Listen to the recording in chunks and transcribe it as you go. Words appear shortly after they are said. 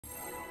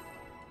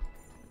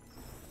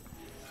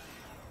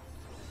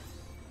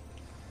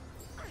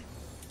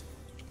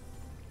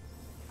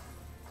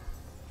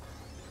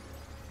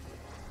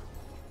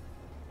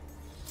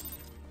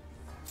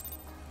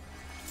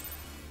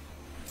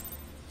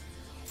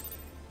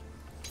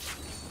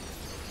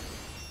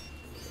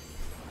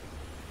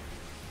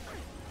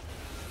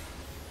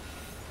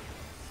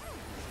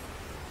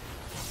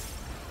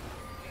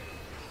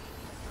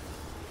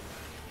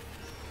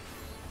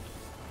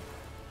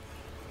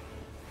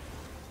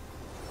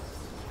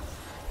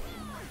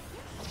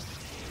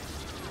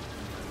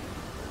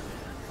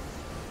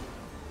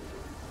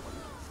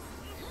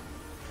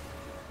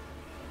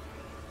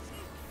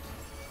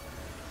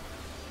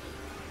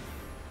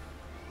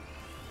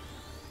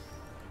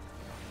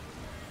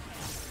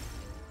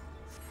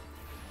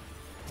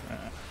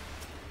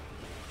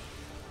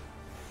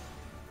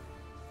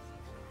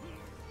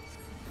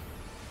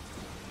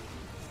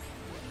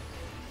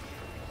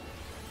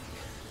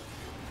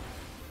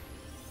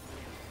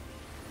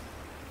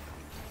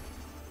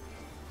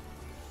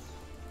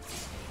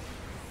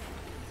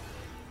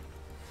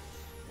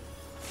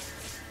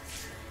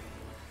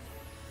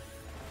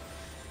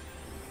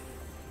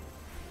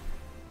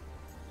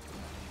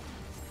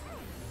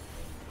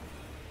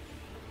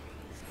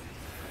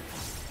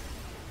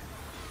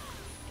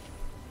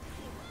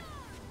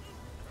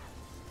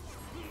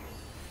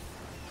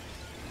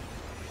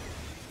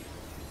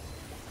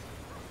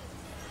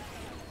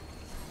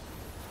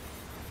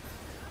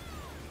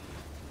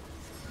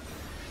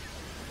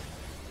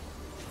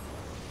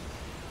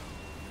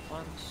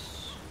once.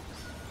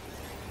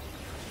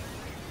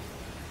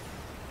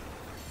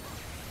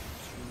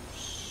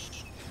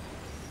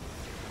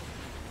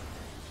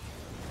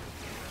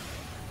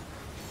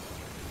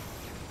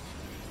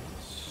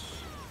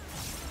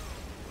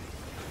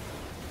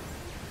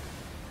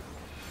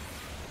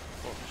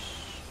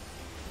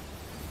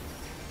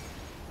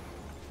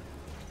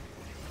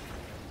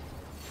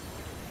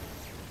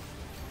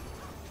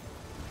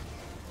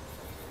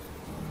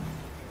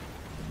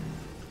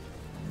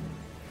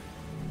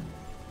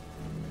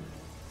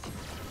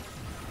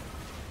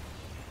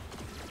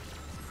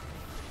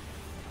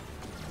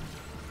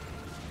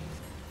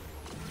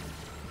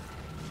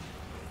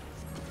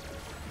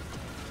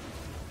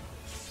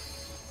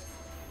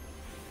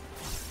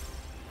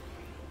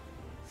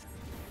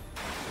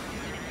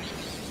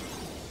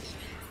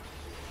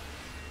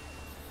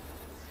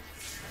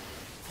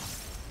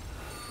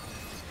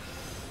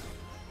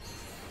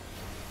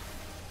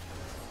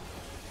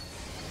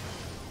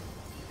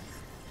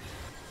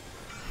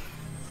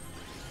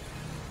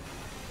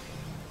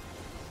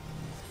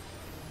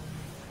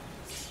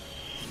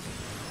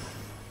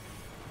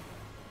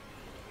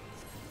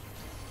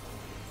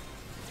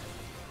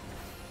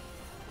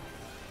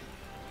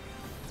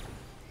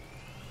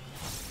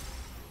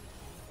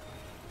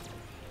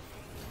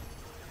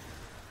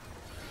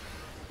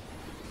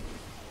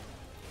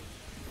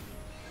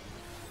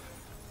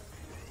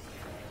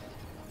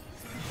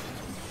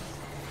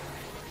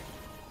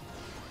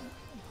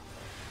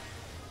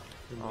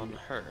 On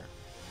her.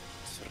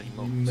 It's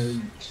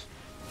remote.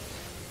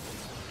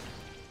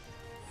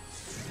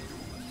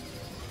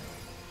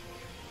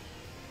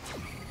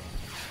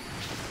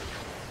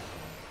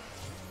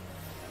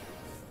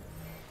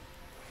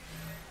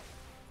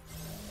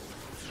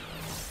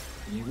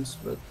 Use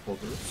red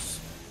powders.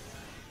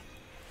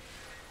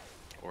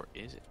 Or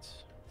is it?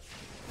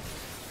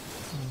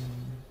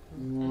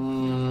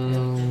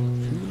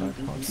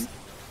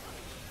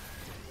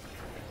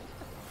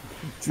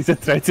 Caesar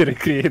tried to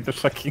recreate the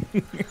fucking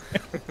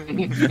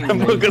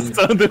Among Us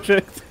sound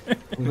effect.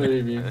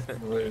 Maybe.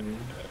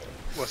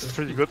 Was it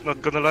pretty good,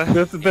 not gonna lie?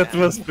 That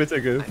was pretty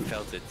good. I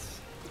felt it.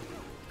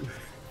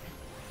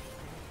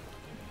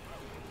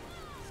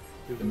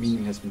 The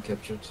meaning has been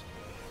captured.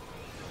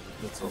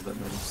 That's all that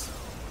matters.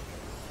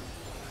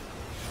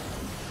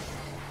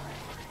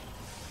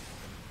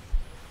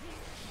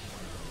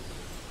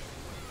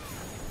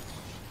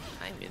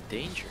 I'm in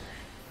danger.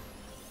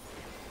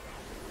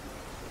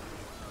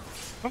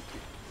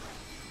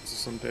 Is this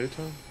some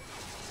data?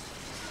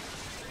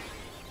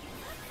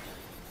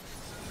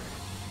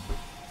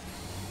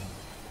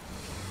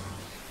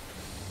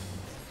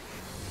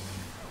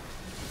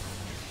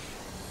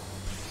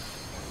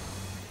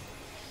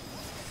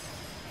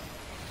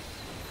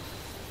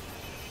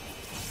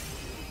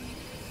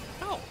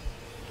 Oh.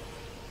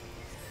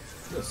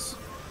 Yes.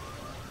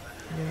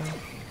 Yeah.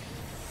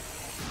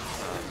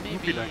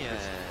 Maybe, like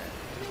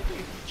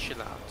maybe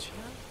chill out, you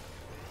know?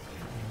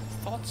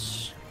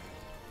 Thoughts?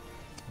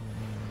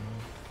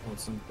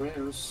 Thoughts and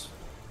prayers.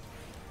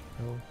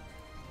 Oh.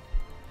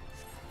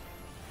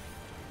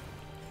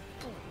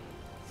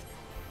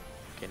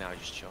 Okay, now I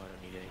just chill, I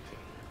don't need anything.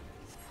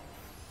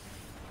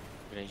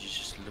 I'm gonna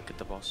just look at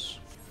the boss.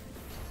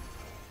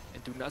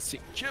 And do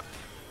nothing. Chip!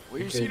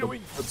 Where is he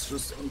doing? That's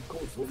just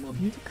uncalled for, man.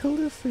 You call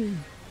this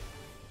thing?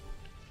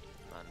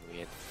 Man, we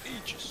had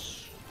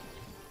ages.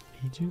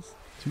 Ages?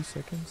 2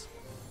 seconds?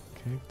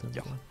 Okay, done.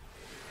 Yeah.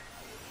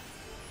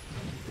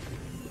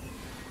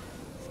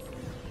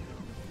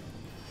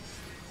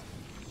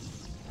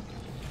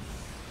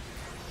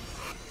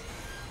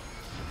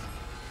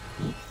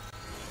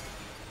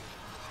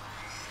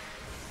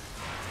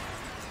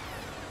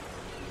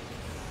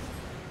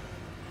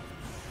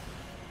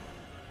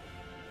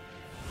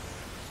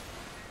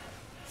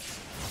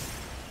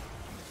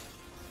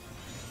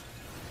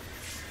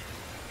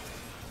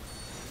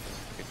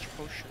 Get your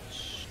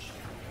potions.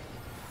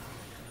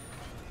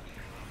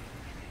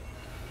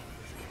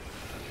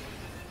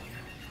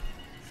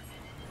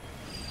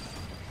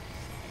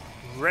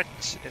 Red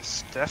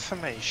is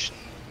defamation.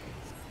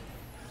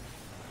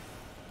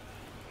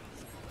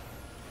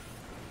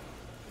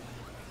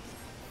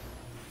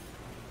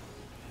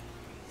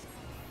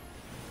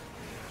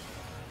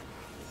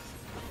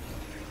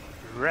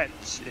 Red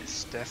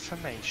is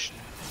defamation.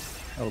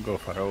 I'll go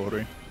for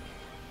Ori.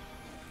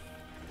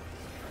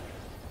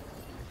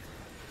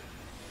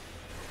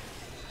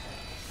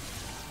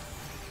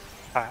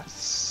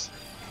 Pass.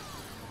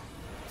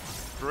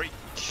 Break.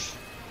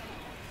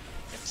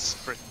 And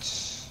sprint.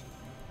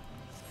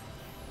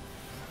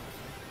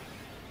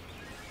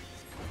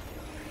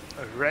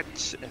 Red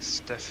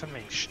is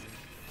defamation.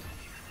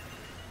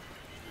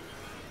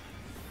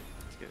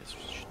 Let's get this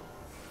position.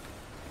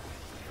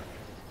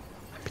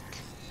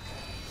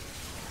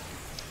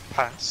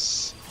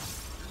 Pass.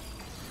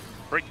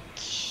 Break.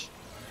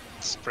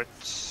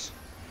 Sprint.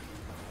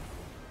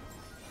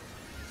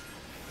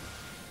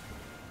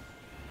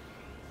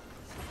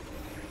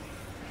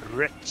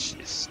 Red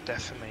is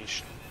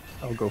defamation.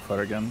 I'll go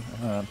for again.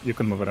 You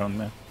can move around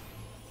me.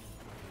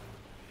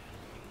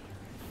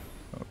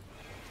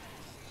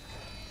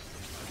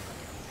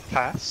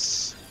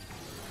 Pass.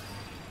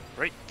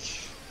 Break.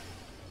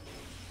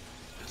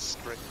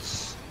 Sprint.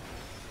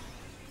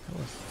 That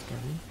was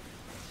scary.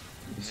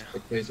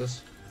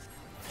 Spectators.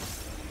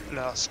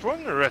 Last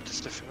one, red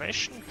is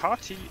defamation.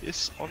 Party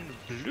is on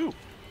blue. Oh,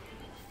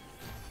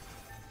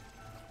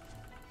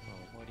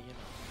 what do you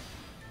know?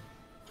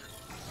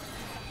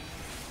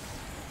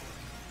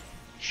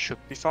 Should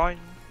be fine.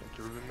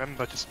 And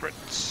remember to sprint.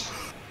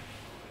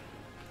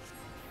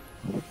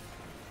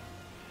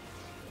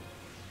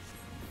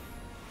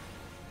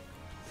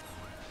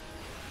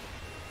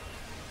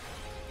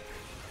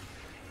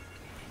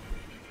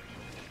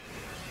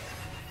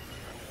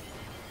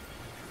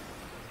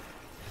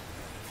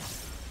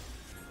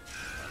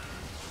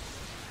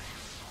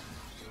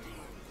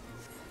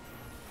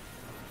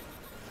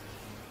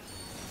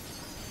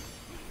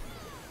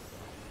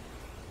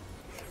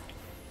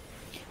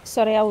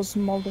 Sorry, I was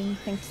molding.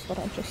 Thanks for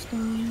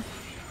adjusting.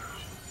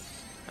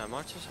 How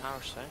much is our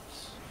 6?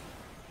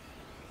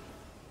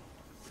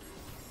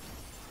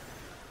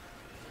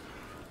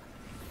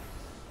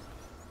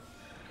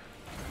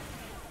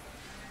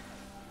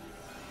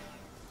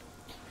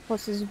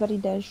 Boss is very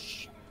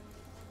dash.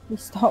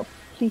 Please stop.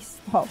 Please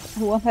stop.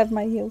 I won't have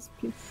my heals,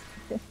 please.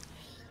 Okay.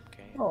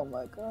 Okay. Oh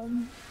my god.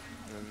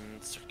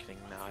 Circling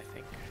now, I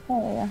think.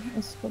 Oh yeah,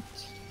 it's good.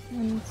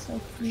 And it's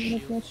like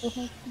Shields. to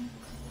help me.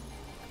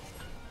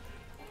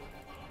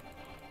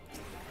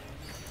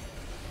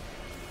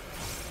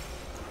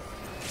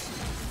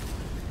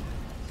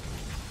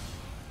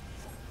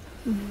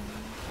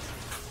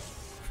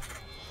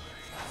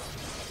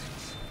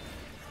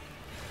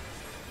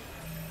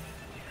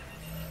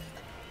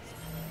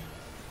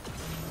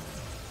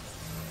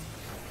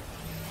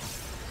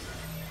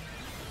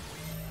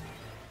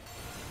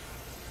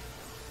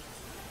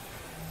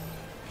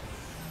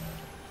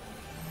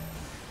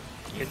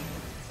 In.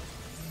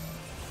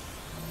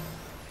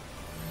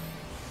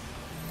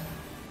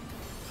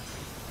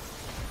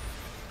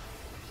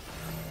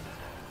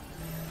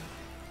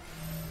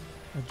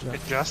 Adjust.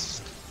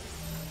 Adjust.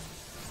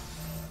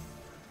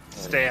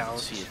 Stay I out.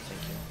 see it,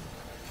 thank you.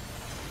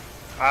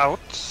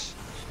 Out.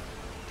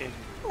 In.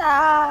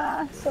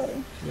 Ah,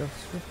 sorry. You have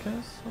swift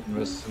cast?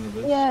 Rest in a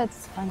bit. Yeah,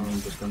 it's fine.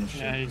 I'm just gonna shoot.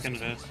 Yeah, you can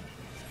rest.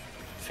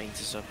 Feint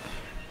is up.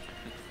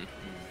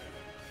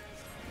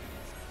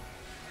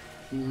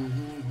 Do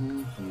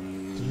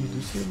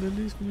you see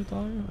lilies when you die?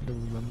 I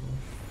don't remember.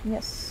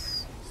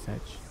 Yes.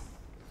 Sag.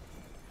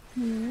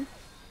 Hmm.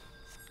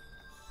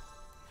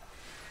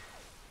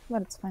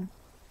 But it's fine.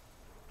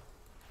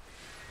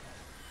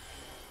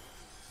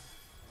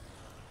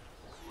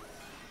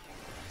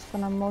 It's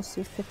gonna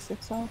mostly fix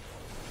itself.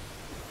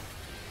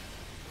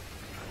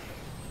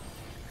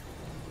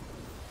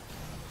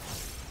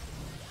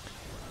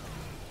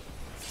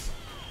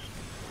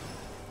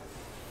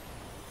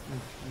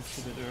 It's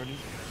a bit early.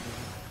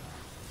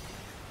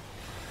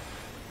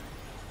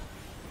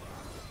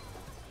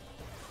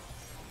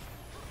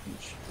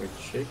 Wait,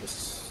 shape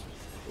is.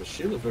 Was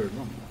shield very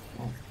long?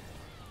 Oh.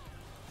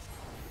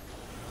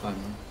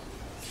 Timer.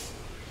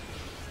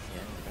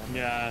 Yeah,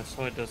 Yeah,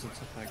 so it doesn't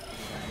affect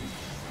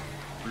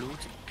Blood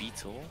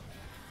beetle.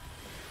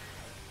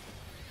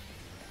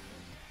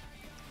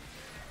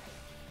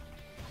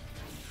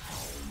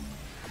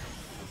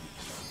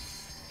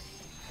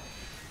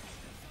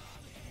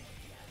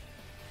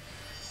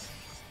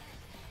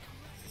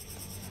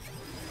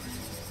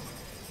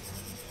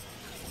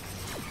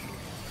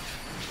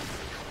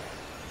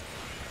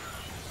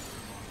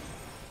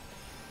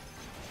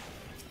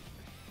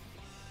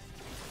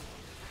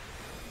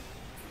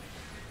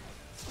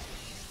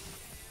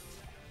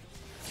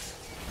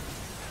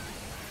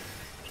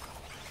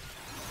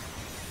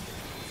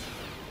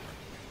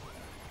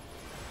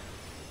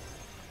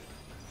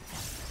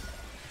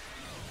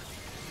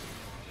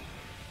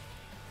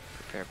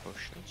 Prepare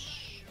potions.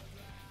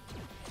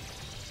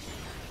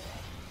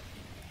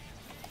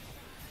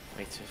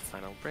 Wait till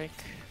final break.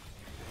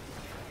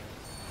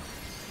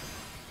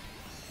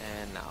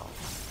 And now.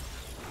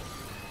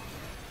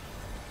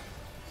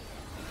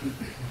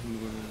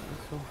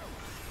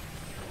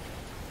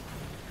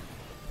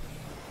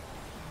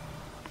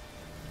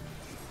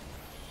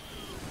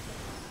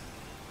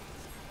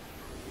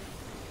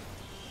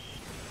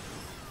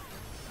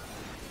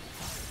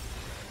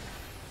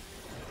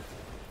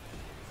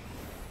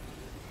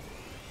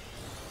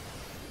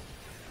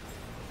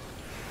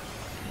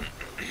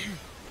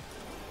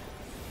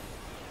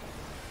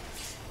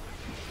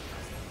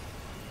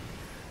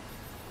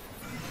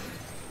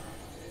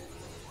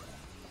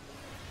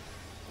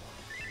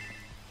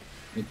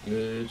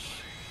 Mid-bridge.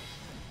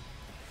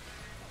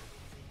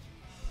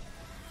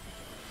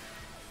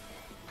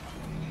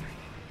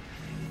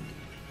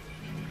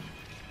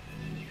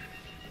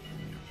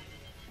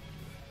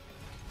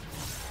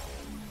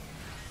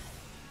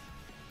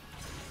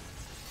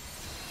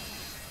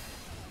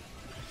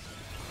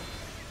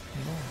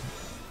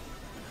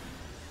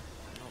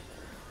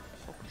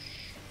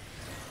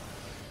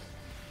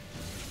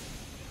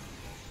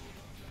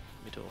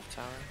 Middle of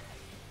tower.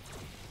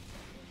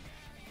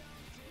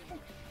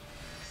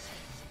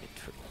 Wait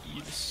for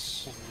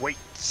heals. Wait.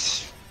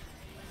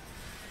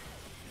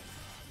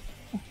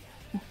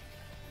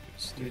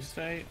 You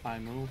stay, I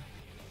move.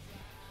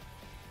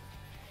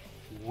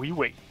 We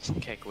wait.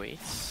 Keg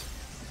waits.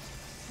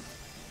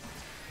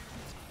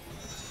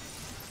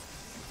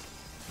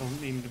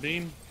 Don't need the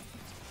beam.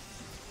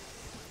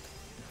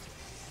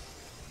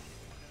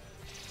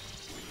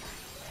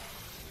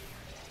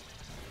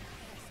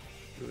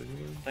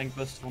 Tank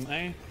bust on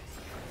A.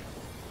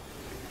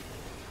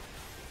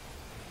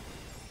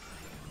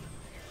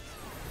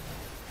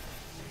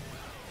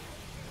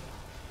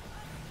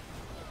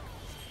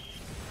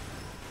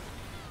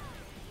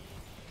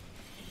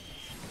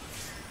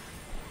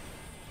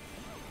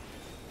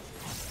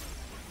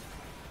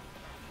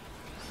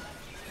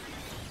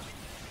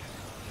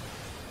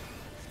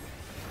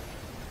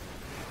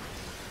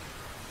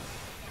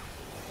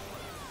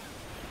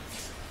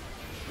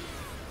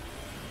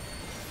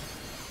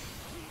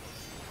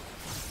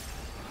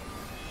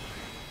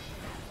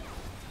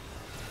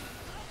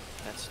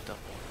 That's double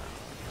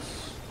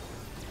out.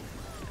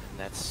 And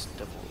that's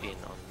double in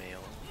on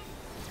male.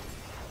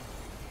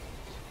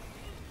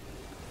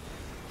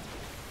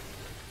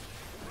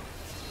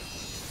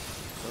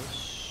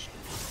 Close.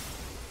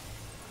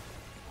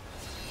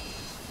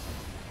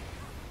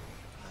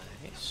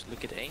 Nice.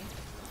 Look at A.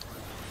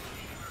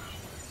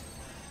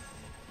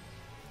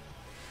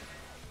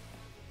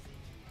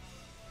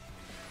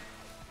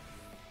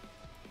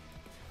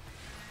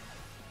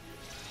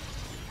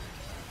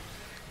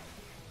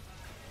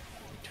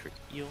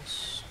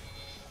 Eels.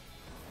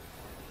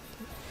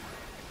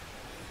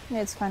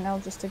 Yeah, it's fine. I'll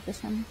just take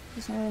this one.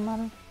 Doesn't really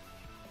matter.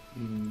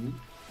 Mm-hmm.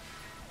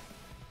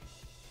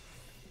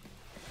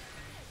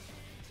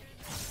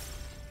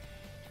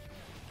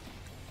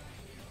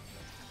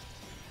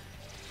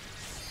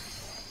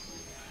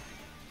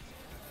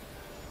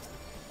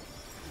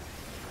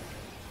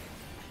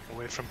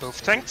 Away from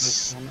both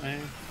tanks. Bust on A.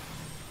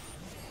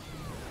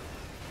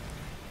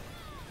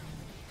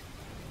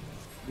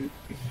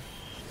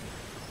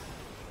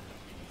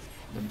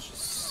 Then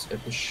just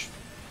epish.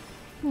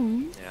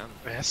 Hmm. Yeah.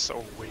 As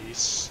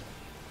always.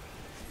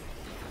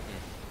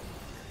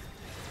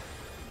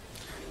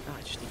 No,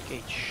 I just need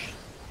gauge.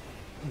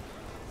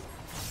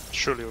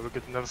 Surely we'll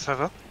get another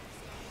feather.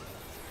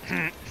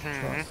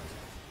 Trust.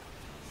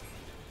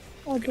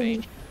 Oh,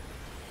 Great.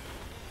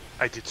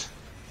 I did.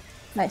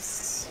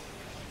 Nice.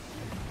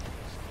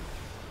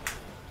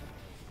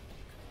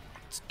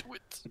 Let's do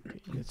it. Okay,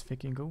 let's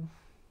fucking go.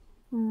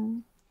 Hmm.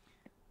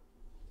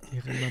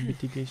 Irregular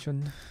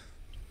mitigation.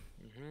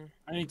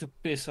 I need to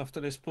piss after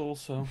this pull,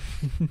 so.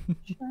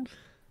 Sure.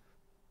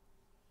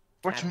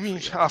 What do you mean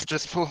Free. after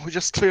this pull? We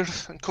just cleared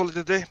and call it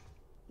a day.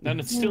 Then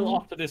it's still Yeah.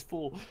 after this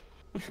pull.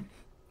 That's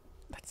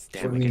What do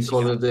Damn, you I mean guess you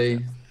call got- it a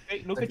day?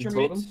 Hey, look Have at you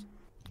your told mids.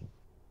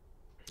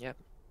 Yep,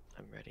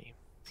 I'm ready.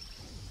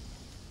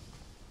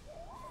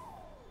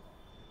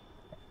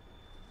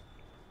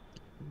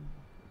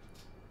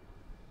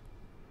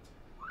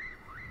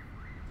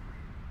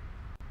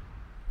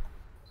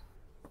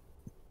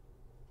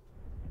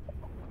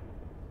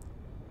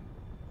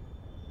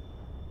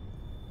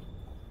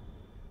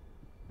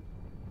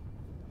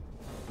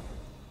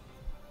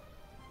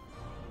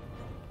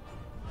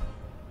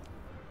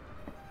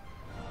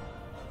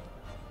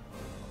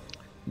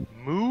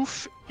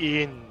 Move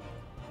in.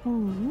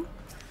 Hmm.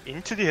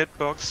 Into the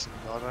hitbox,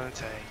 not on a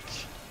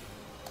tank.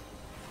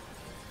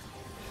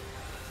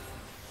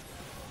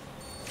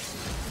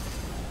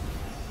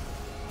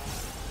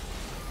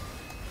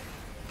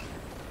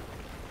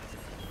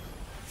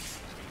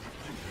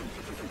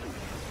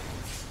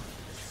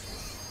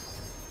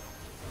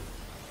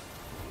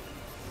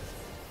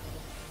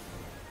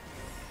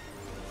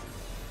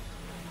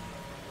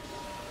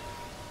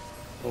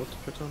 Boat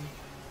pattern.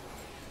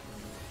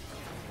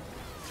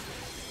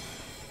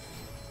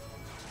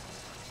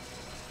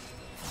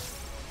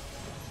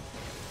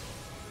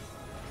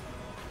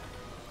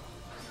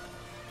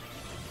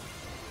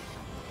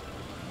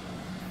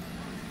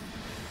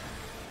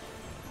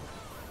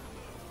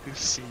 You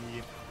see.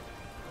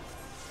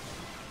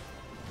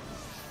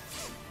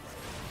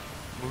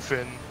 Move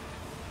in.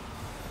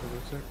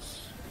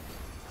 Vortex.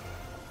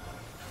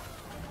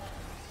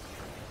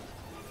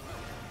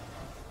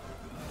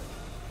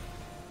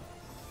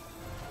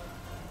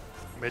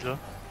 Middle.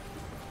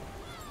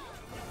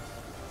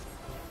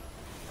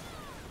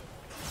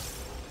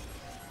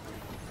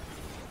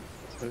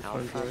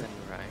 Alpha then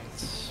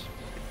right.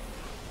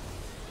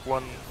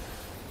 1,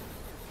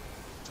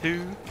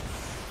 2,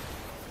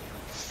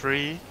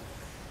 3,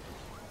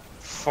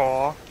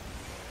 4,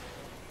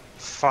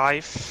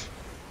 5,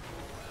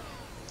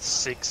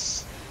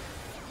 6.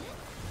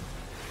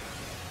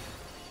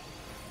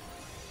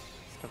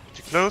 Stop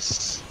pretty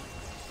close.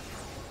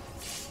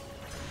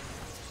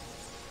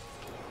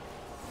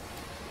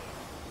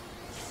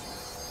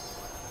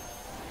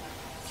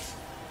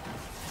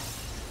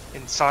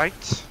 Inside.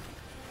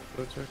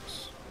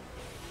 Vortex.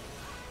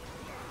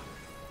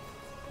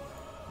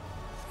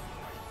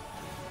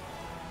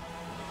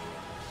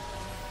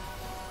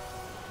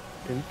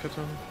 In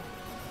pattern.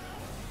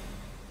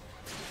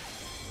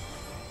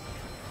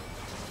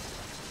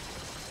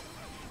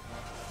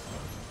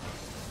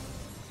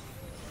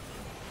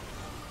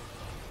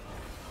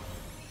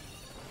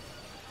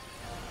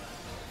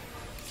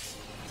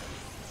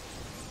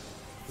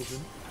 Move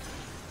in.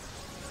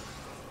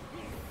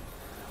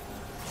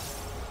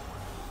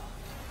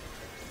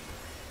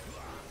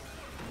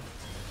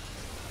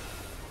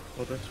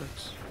 Oh, that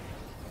tracks.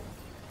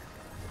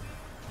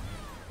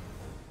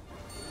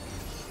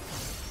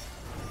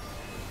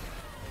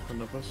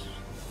 One of us.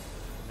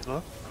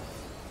 Middle.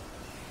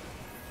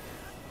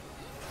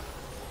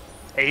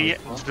 A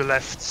to the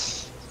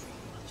left.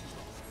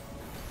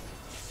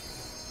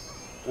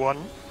 1,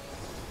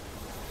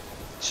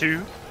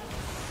 2,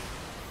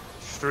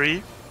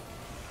 3,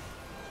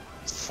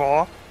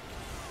 4,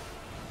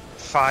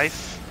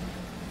 5,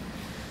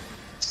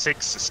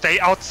 6. Stay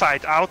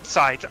outside,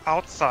 outside,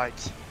 outside.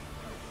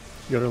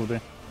 You're over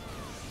there.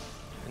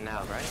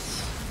 Now,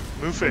 right?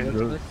 Move in. I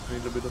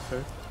need a bit of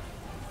hair.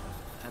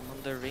 I'm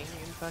on the ring,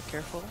 Infa,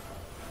 careful.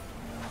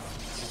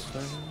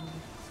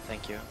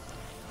 Thank you.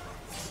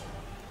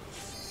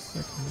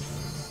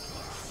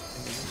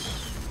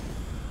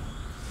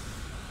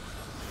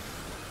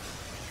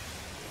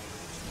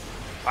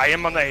 I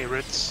am on A,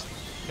 Ritz.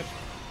 Yep.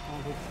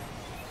 All good.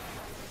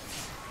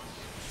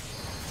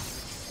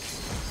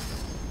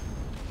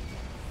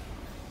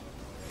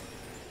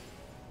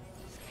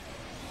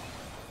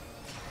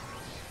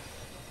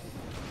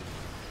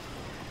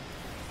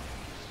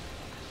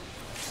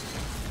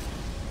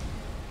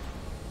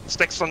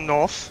 Stacks on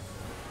north.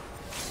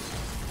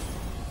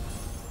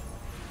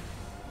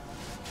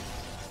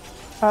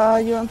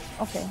 You're on.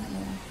 Okay. Yeah.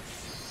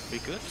 We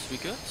good? We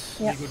good?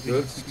 Yeah.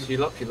 Good.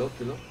 Heal up, heal up,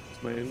 heal up.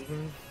 It's my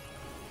injury.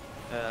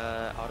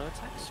 Auto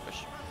attacks?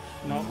 Question.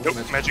 No.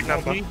 Nope, magic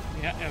number. PoV.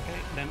 Yeah, okay.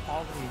 Then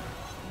all three.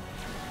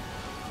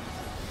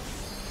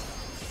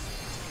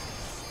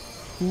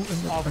 Who in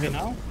the PoV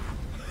now.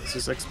 This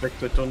is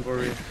expected, don't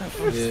worry. Yeah,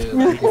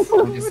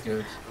 that is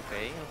good.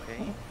 Okay,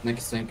 okay.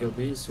 Next tank will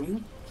be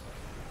soon.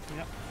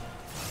 Yeah.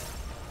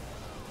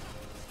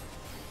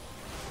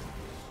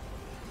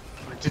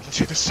 I didn't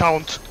hear the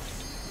sound.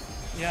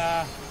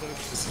 Yeah.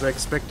 This is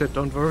expected,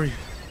 don't worry.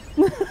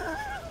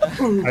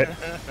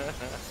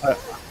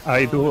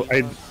 I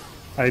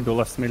do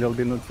last million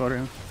dinner for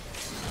you.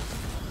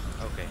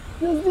 Okay.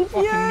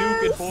 Fucking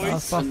nuke it,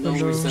 boys. Fuck No,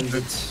 we send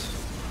it.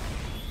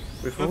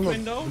 We've Good all got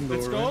window,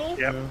 let's right? go.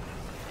 Yep.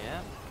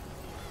 Yeah.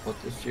 What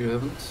if you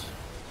haven't?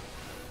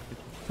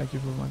 Thank you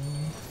for reminding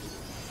me.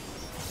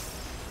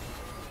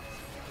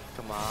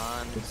 Come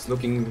on. It's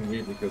looking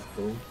really good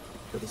though.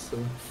 Gotta say.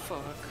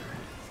 Fuck.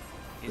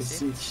 Is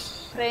Is it?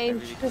 it?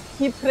 Rage, just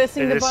keep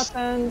pressing It the is.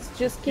 buttons.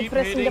 Just keep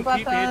pressing hitting, the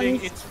keep hitting.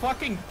 buttons. It's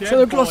fucking dead,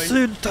 So boys. close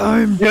in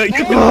time! Yeah, you You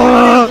can go!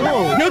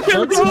 You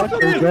can go!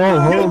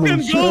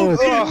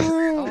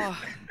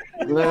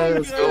 Oh,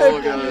 Let's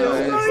go,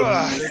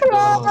 guys! Let's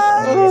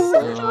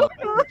go.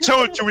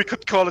 Told you we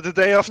could call it a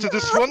day after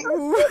this one.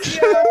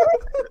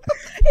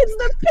 It's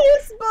the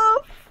piss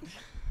buff.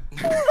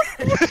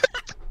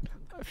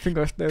 I think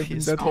I've never been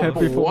Piss that off.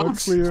 happy for a What?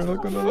 clear,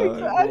 not gonna I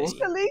lie.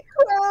 actually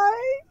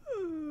cry.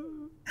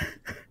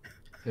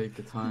 Take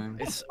the time.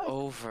 it's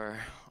over.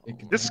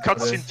 Take a This deep breath.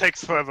 cutscene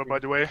takes forever, by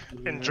the way.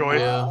 Enjoy.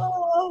 Yeah.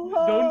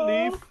 Don't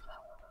leave.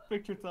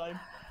 Picture time.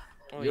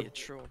 Oh Yep. yeah,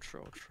 true.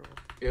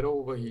 Get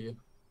over here.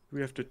 We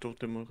have to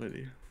totem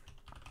already.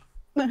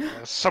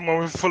 Someone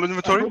with full I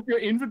inventory. hope your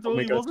inventory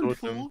Omega wasn't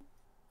totem. full.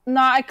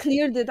 No, I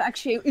cleared it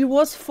actually. It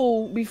was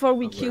full before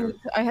we Oh, queued.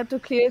 I had to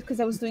clear it because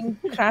I was doing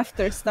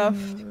crafter stuff.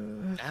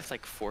 I have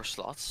like 4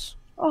 slots.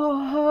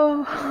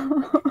 Oh.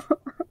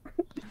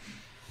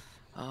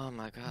 Oh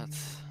my god.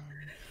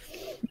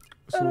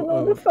 I don't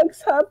know what the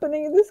fuck's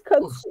happening in this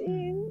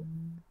cutscene.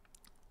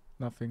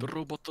 Nothing. The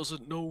robot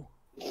doesn't know.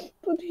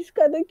 But he's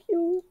kinda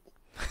cute.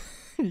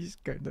 He's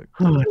kinda.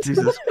 Oh,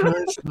 Jesus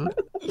Christ.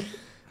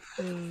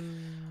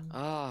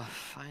 Ah,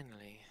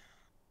 finally.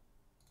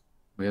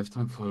 We have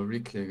time for a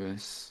reclear,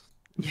 guys.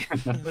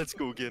 Let's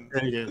go again.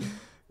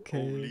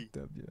 Okay,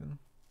 W.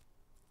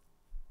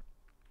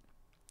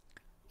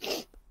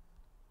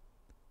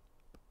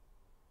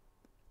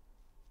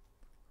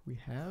 We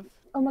have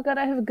Oh my god,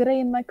 I have grey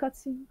in my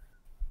cutscene.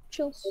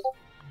 Chills.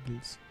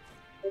 this.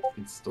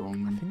 It's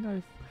strong. I think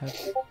I have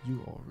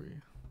you already.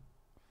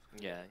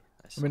 Yeah,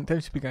 I I saw. mean,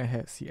 technically speaking,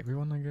 I see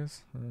everyone, I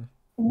guess.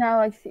 Now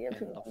I see End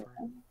everyone. over.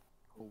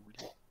 Holy.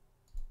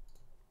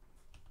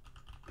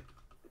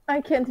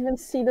 I can't even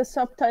see the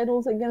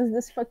subtitles against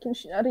this fucking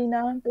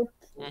arena, but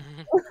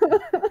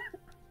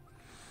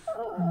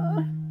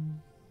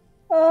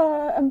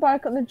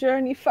embark on a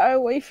journey far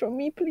away from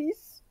me,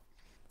 please.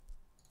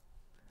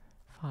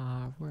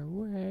 Far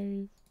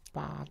away,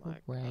 far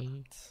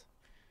away.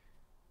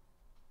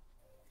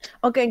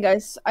 Okay,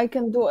 guys, I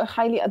can do a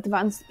highly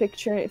advanced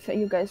picture if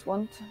you guys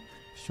want.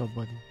 Sure,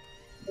 buddy.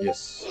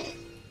 Yes.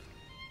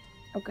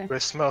 Okay. We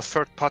smell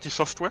third-party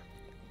software.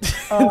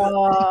 She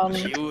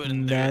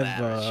wouldn't do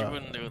that. She Never.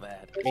 wouldn't do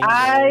that.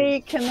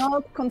 I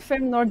cannot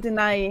confirm nor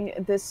deny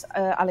this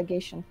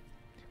allegation.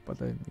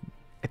 But I mean,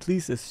 at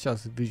least it's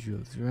just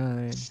visuals,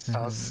 right?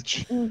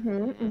 Sausage.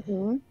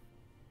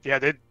 Yeah,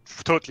 they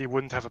totally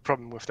wouldn't have a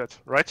problem with that,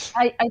 right?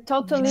 I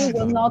totally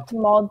will not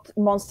mod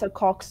monster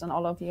cocks on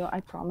all of you, I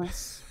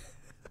promise.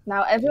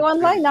 Now everyone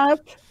line up.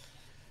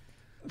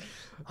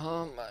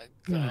 Oh my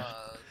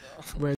god.